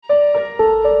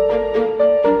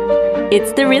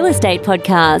It's the Real Estate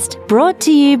Podcast, brought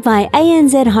to you by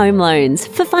ANZ Home Loans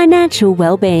for financial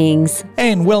well-beings.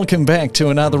 And welcome back to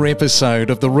another episode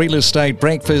of the Real Estate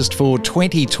Breakfast for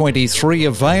 2023,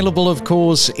 available, of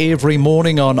course, every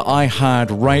morning on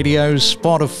iHeartRadio,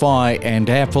 Spotify and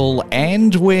Apple,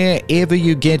 and wherever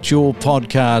you get your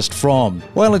podcast from.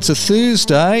 Well, it's a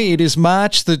Thursday. It is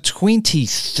March the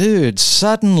 23rd.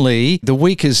 Suddenly, the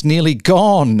week is nearly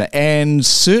gone and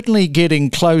certainly getting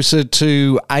closer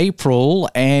to April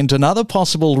and another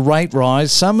possible rate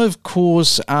rise. Some, of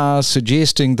course, are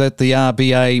suggesting that the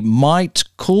RBA might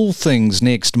cool things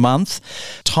next month.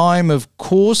 Time, of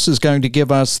course, is going to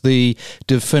give us the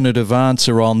definitive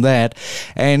answer on that.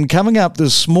 And coming up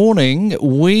this morning,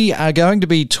 we are going to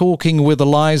be talking with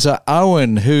Eliza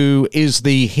Owen, who is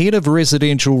the Head of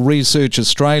Residential Research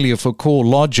Australia for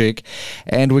CoreLogic.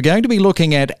 And we're going to be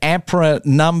looking at APRA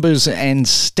numbers and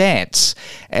stats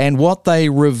and what they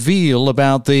reveal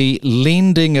about the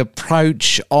lending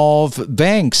approach of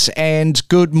banks. And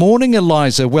good morning,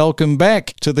 Eliza. Welcome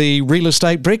back to the Real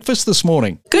Estate Breakfast this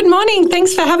morning. Good morning.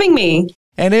 Thanks for having me.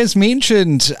 And as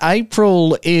mentioned,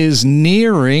 April is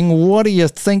nearing. What do you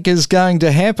think is going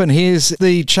to happen? Here's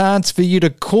the chance for you to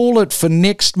call it for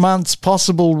next month's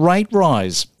possible rate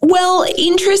rise. Well,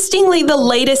 interestingly, the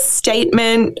latest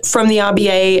statement from the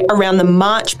RBA around the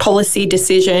March policy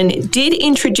decision did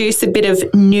introduce a bit of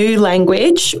new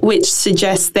language, which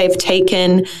suggests they've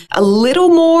taken a little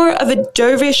more of a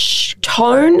dovish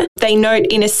tone. They note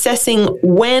in assessing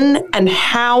when and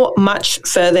how much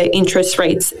further interest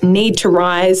rates need to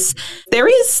rise, there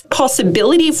is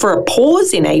possibility for a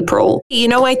pause in April. You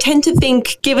know, I tend to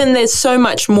think, given there's so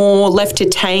much more left to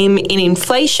tame in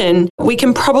inflation, we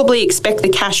can probably expect the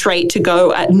cash rate to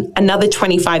go at another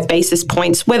 25 basis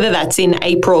points, whether that's in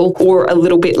April or a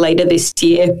little bit later this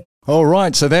year. All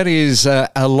right, so that is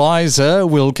Eliza.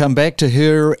 We'll come back to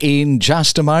her in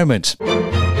just a moment.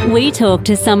 We talk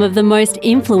to some of the most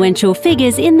influential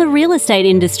figures in the real estate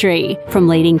industry, from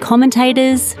leading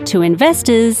commentators to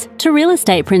investors to real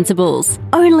estate principals,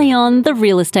 only on the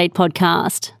Real Estate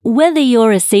Podcast. Whether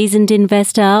you're a seasoned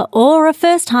investor or a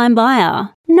first-time buyer,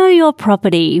 know your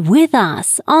property with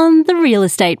us on the Real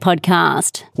Estate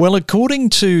Podcast. Well, according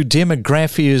to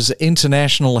Demographia's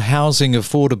International Housing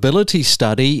Affordability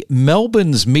Study,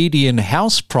 Melbourne's median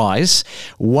house price,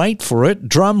 wait for it,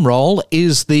 drum roll,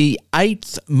 is the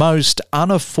 8th most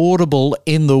unaffordable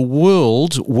in the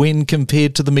world when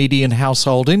compared to the median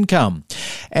household income.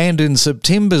 And in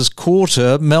September's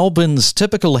quarter, Melbourne's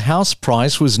typical house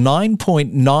price was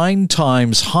 9.9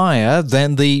 times higher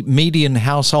than the median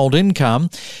household income,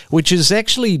 which is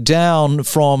actually down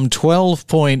from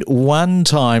 12.1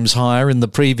 times higher in the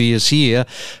previous year,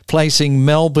 placing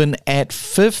Melbourne at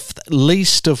 5th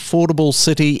least affordable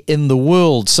city in the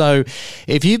world. So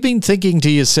if you've been thinking to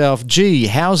yourself, gee,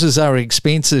 houses are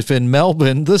expensive in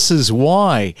Melbourne, this is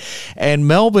why. And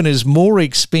Melbourne is more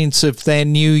expensive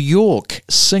than New York,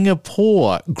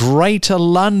 Singapore, Greater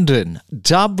London,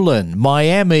 Dublin,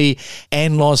 Miami,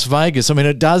 and Las Vegas. I mean,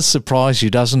 it does surprise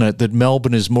you, doesn't it, that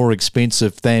Melbourne is more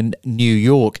expensive than New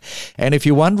York. And if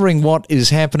you're wondering what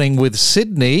is happening with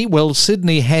Sydney, well,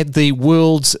 Sydney had the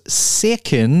world's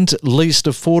second least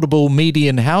affordable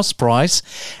median house price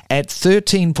at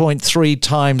 13.3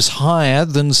 times higher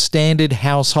than standard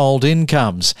household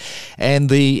incomes. And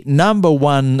the number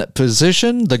one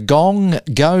position, the gong,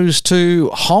 goes to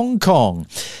Hong Kong.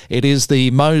 It is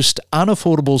the most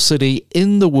unaffordable city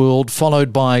in the world,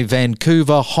 followed by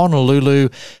Vancouver, Honolulu,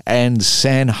 and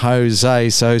San Jose.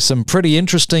 So some pretty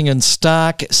interesting and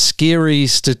stark, scary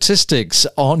statistics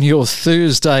on your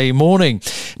Thursday morning.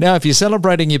 Now, if you're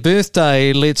celebrating your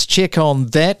birthday, let's check on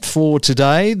that for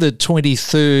today, the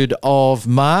 23rd of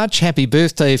March. Happy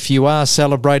birthday if you are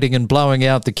celebrating and blowing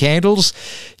out the candles.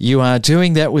 You are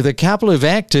doing that with a couple of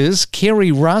actors.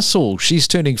 Kerry Russell, she's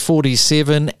turning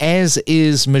 47, as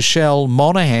is Michelle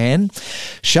Monaghan.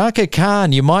 Shaka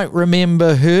Khan, you might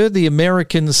remember her, the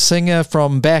American singer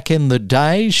from back in the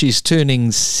day. She's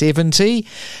turning 70.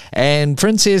 And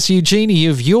Princess Eugenie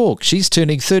of York, she's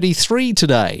turning 33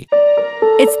 today.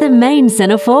 It's the Main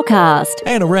Centre forecast.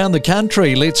 And around the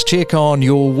country, let's check on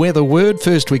your weather word.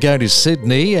 First, we go to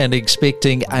Sydney and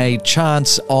expecting a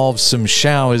chance of some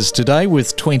showers today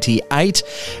with 28.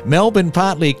 Melbourne,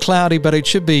 partly cloudy, but it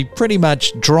should be pretty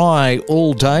much dry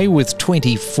all day with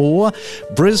 24.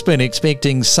 Brisbane,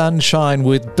 expecting sunshine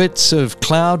with bits of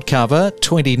cloud cover.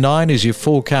 29 is your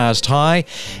forecast high.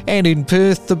 And in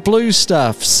Perth, the blue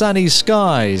stuff, sunny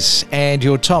skies. And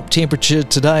your top temperature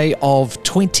today of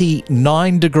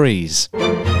 29 degrees.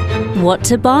 What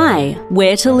to buy,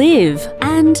 where to live,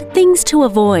 and things to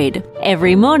avoid.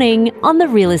 every morning on the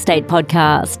Real Estate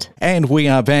Podcast. And we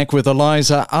are back with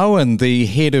Eliza Owen, the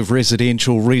Head of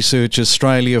Residential Research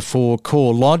Australia for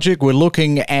CoreLogic. We're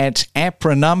looking at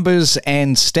APRA numbers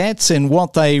and stats and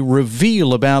what they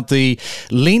reveal about the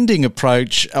lending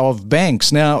approach of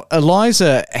banks. Now,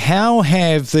 Eliza, how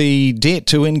have the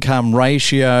debt-to-income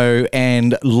ratio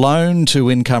and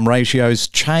loan-to-income ratios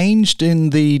changed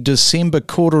in the December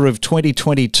quarter of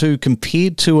 2022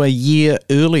 compared to a year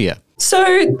earlier?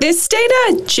 So this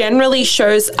data generally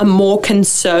shows a more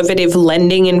conservative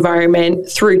lending environment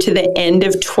through to the end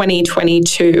of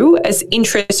 2022 as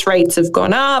interest rates have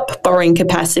gone up, borrowing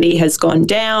capacity has gone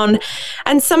down,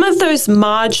 and some of those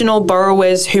marginal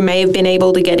borrowers who may have been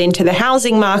able to get into the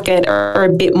housing market are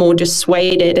a bit more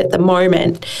dissuaded at the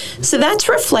moment. So that's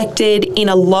reflected in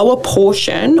a lower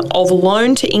portion of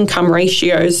loan to income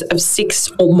ratios of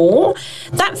 6 or more.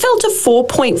 That fell to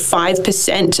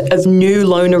 4.5% of new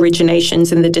loan originations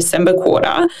in the December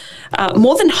quarter,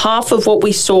 more than half of what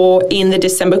we saw in the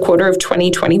December quarter of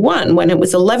 2021 when it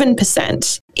was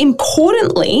 11%.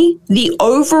 Importantly, the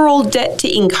overall debt to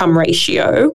income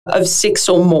ratio of 6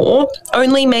 or more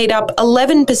only made up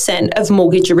 11% of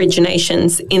mortgage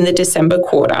originations in the December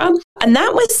quarter. And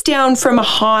that was down from a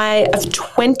high of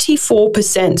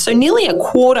 24%. So nearly a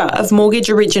quarter of mortgage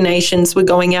originations were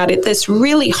going out at this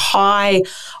really high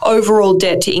overall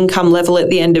debt to income level at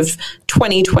the end of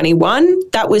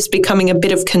 2021. That was becoming a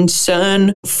bit of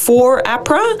concern for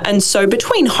APRA. And so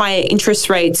between higher interest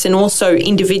rates and also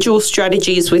individual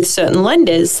strategies with certain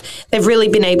lenders, they've really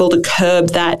been able to curb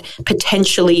that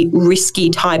potentially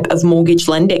risky type of mortgage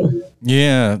lending.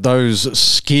 Yeah, those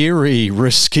scary,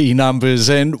 risky numbers.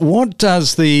 And what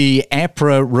does the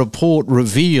APRA report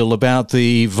reveal about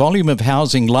the volume of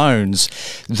housing loans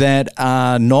that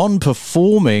are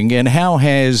non-performing, and how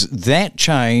has that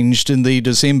changed in the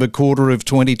December quarter of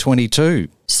 2022?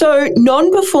 So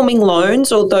non-performing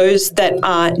loans, or those that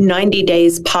are 90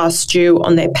 days past due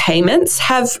on their payments,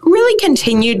 have really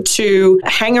continued to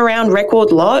hang around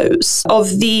record lows.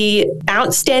 Of the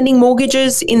outstanding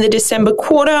mortgages in the December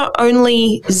quarter,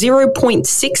 only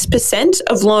 0.6%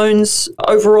 of loans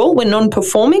overall were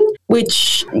non-performing,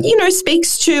 which,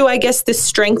 speaks to, I guess, the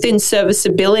strength in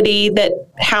serviceability that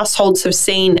households have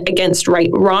seen against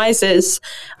rate rises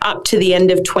up to the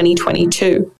end of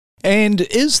 2022. And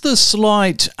is the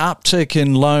slight uptick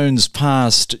in loans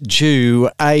past due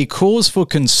a cause for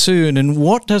concern, and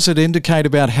what does it indicate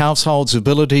about households'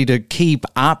 ability to keep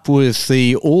up with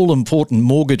the all-important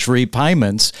mortgage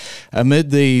repayments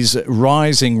amid these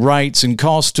rising rates and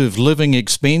cost of living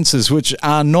expenses, which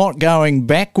are not going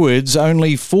backwards,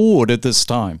 only forward at this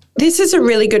time? This is a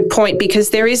really good point, because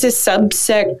there is a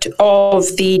subset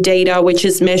of the data which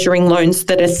is measuring loans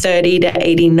that are 30 to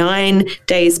 89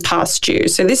 days past due.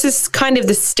 So this is kind of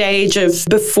the stage of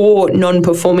before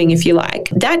non-performing, if you like.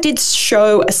 That did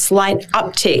show a slight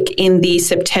uptick in the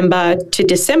September to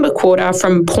December quarter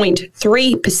from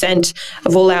 0.3%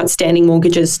 of all outstanding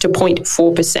mortgages to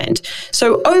 0.4%.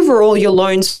 So overall, your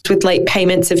loans with late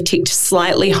payments have ticked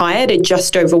slightly higher to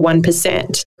just over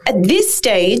 1%. At this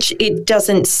stage, it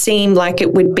doesn't seem like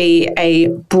it would be a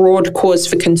broad cause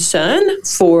for concern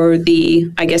for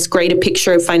the, greater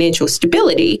picture of financial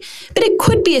stability, but it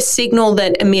could be a signal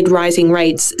that amid rising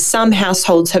rates, some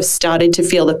households have started to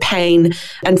feel the pain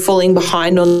and falling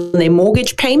behind on their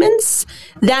mortgage payments.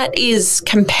 That is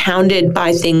compounded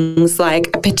by things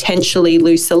like a potentially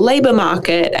looser labour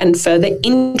market and further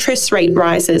interest rate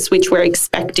rises, which we're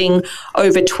expecting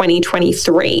over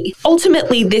 2023.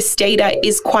 Ultimately, this data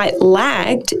is quite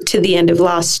lagged to the end of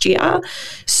last year,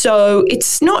 so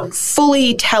it's not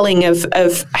fully telling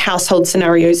of household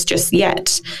scenarios just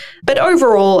yet. But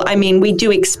overall, we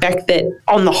do expect that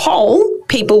on the whole,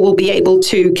 people will be able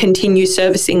to continue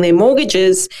servicing their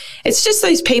mortgages. It's just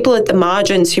those people at the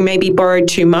margins who maybe borrowed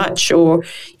too much, or,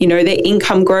 their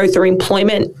income growth or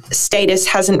employment status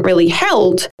hasn't really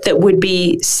held, that would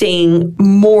be seeing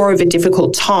more of a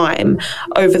difficult time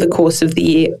over the course of the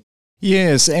year.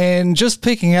 Yes, and just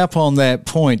picking up on that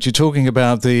point, you're talking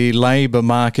about the labour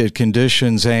market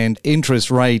conditions and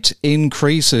interest rate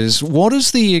increases. What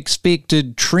is the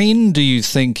expected trend, do you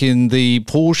think, in the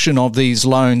portion of these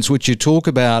loans which you talk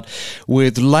about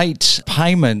with late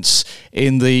payments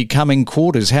in the coming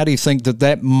quarters? How do you think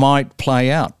that might play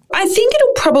out? I think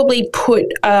it'll probably put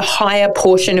a higher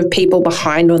portion of people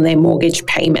behind on their mortgage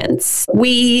payments.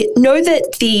 We know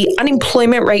that the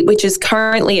unemployment rate, which is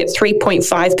currently at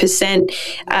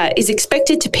 3.5%, is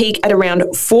expected to peak at around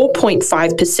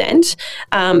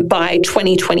 4.5% by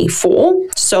 2024.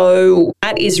 So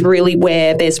that is really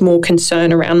where there's more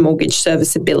concern around mortgage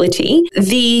serviceability.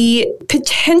 The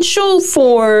potential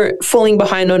for falling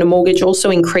behind on a mortgage also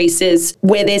increases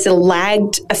where there's a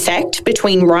lagged effect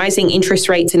between rising interest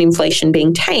rates and inflation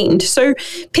being tamed. So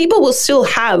people will still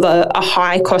have a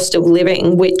high cost of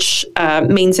living, which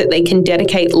means that they can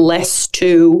dedicate less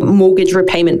to mortgage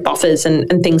repayment buffers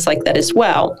and things like that as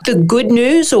well. The good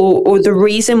news, or the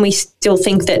reason we still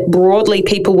think that broadly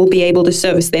people will be able to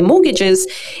service their mortgages,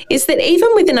 is that even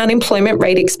with an unemployment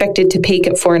rate expected to peak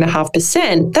at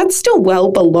 4.5%, that's still well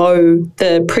below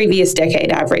the previous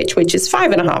decade average, which is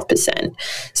 5.5%.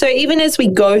 So even as we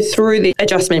go through the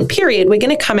adjustment period, we're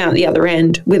going to come out the other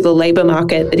end with a labour market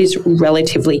that is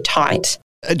relatively tight.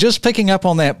 Just picking up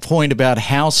on that point about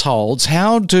households,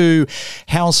 how do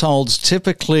households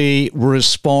typically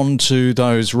respond to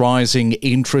those rising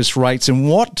interest rates, and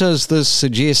what does this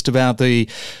suggest about the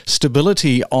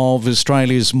stability of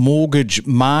Australia's mortgage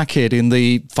market in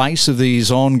the face of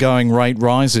these ongoing rate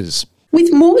rises?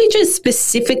 With mortgages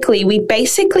specifically, we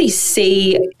basically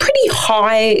see pretty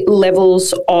high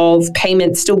levels of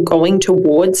payments still going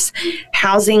towards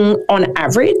housing on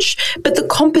average, but the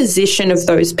composition of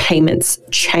those payments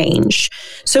change.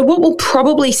 So what we'll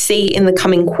probably see in the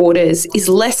coming quarters is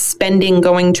less spending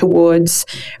going towards,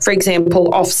 for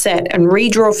example, offset and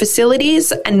redraw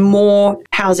facilities, and more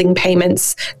housing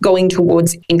payments going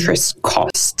towards interest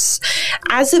costs.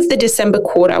 As of the December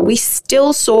quarter, we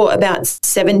still saw about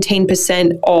 17%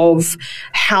 of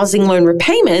housing loan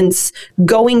repayments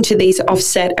going to these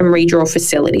offset and redraw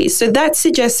facilities. So that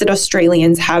suggests that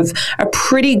Australians have a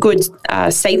pretty good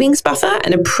savings buffer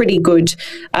and a pretty good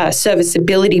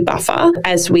serviceability buffer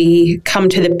as we come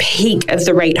to the peak of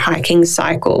the rate hiking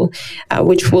cycle,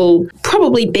 which will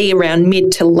probably be around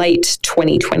mid to late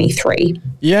 2023.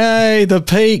 Yay, the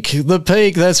peak.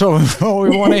 That's what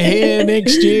we want to hear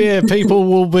next year. People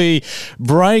will be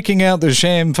breaking out the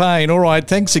champagne. All right,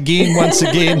 thanks once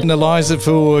again, Eliza,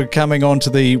 for coming on to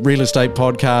the Real Estate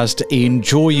Podcast.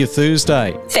 Enjoy your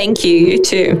Thursday. Thank you, you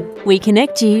too. We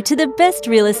connect you to the best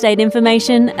real estate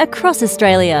information across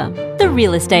Australia. The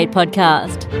Real Estate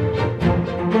Podcast.